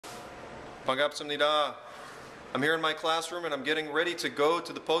Pangapsamnida. I'm here in my classroom and I'm getting ready to go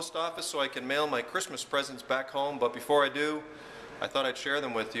to the post office so I can mail my Christmas presents back home. But before I do, I thought I'd share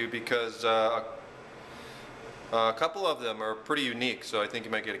them with you because a couple of them are pretty unique, so I think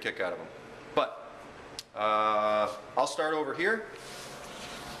you might get a kick out of them. But I'll start over here.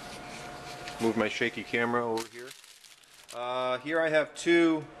 Move my shaky camera over here. Here I have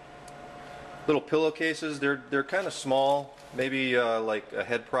two little pillowcases. They're kind of small, maybe like a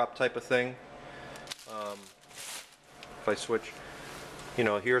head prop type of thing. If I switch, you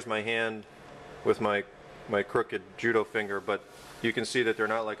know, here's my hand with my crooked judo finger, but you can see that they're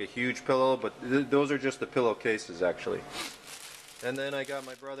not like a huge pillow, but those are just the pillowcases actually. And then I got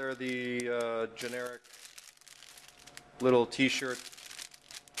my brother the generic little t-shirt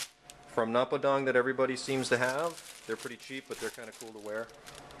from Napadong that everybody seems to have. They're pretty cheap, but they're kind of cool to wear.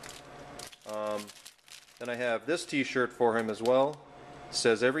 Then I have this t-shirt for him as well. It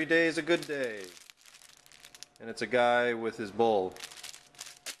says every day is a good day. And it's a guy with his bull.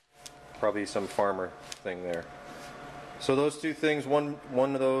 Probably some farmer thing there. So those two things, one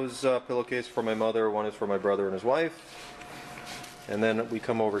of those pillowcases for my mother, one is for my brother and his wife. And then we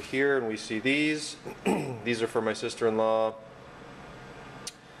come over here and we see these. These are for my sister-in-law.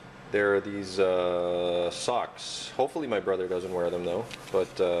 There are these socks. Hopefully my brother doesn't wear them though,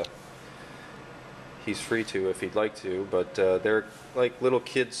 but he's free to if he'd like to. But they're like little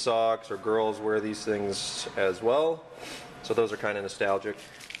kid socks, or girls wear these things as well. So those are kind of nostalgic.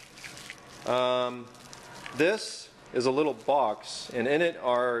 This is a little box, and in it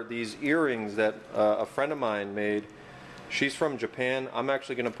are these earrings that a friend of mine made. She's from Japan. I'm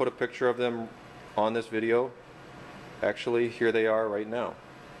actually going to put a picture of them on this video. Actually, here they are right now.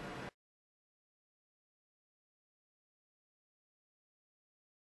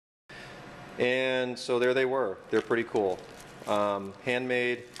 And so there they were. They're pretty cool.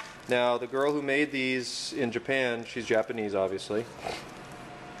 Handmade. Now the girl who made these in Japan, she's Japanese obviously.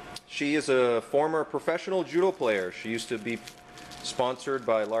 She is a former professional judo player. She used to be sponsored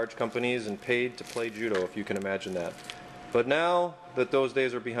by large companies and paid to play judo, if you can imagine that. But now that those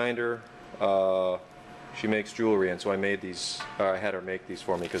days are behind her, she makes jewelry, and so I made these. I had her make these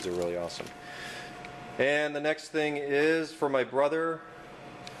for me because they're really awesome. And the next thing is for my brother.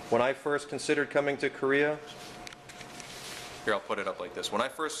 When I first considered coming to Korea, here I'll put it up like this. When I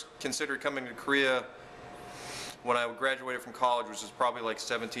first considered coming to Korea, when I graduated from college, which is probably like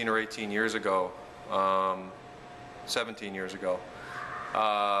 17 or 18 years ago, 17 years ago,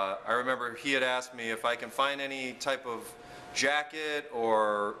 I remember he had asked me if I can find any type of jacket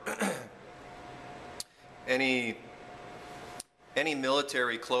or any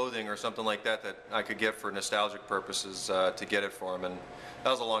military clothing or something like that that I could get for nostalgic purposes to get it for him, and that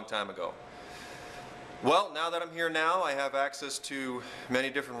was a long time ago. Well, now that I'm here now, I have access to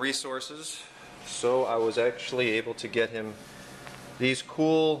many different resources, so I was actually able to get him these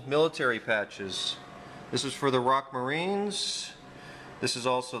cool military patches. This is for the ROK Marines. This is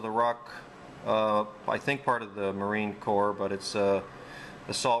also the ROK, I think part of the Marine Corps, but it's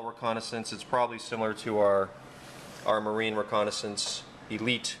assault reconnaissance. It's probably similar to our Marine Reconnaissance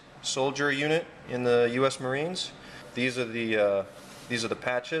Elite Soldier unit in the U.S. Marines. These are the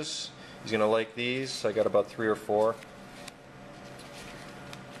patches. He's gonna like these. I got about 3 or 4.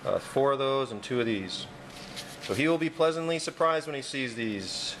 4 of those and 2 of these. So he will be pleasantly surprised when he sees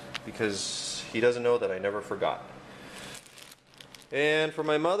these, because he doesn't know that I never forgot. And for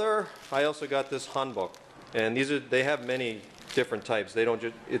my mother, I also got this hanbok. And they have many different types.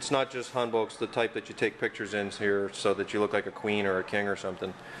 It's not just hanboks, the type that you take pictures in here so that you look like a queen or a king or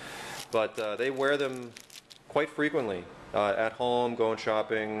something. But they wear them quite frequently, at home, going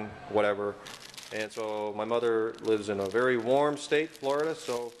shopping, whatever. And so my mother lives in a very warm state, Florida,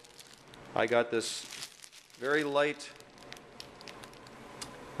 so I got this very light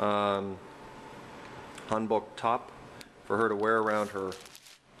hanbok top for her to wear around her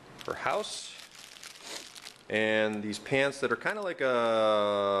house. And these pants that are kind of like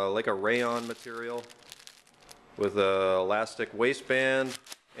a rayon material with a elastic waistband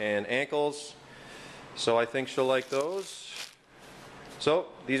and ankles. So I think she'll like those. So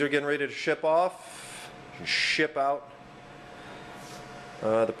these are getting ready to ship off, ship out.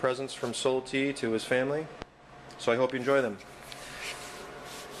 The presents from Soul T to his family. So I hope you enjoy them.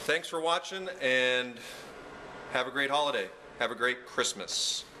 Thanks for watching, and have a great holiday. Have a great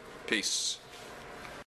Christmas. Peace.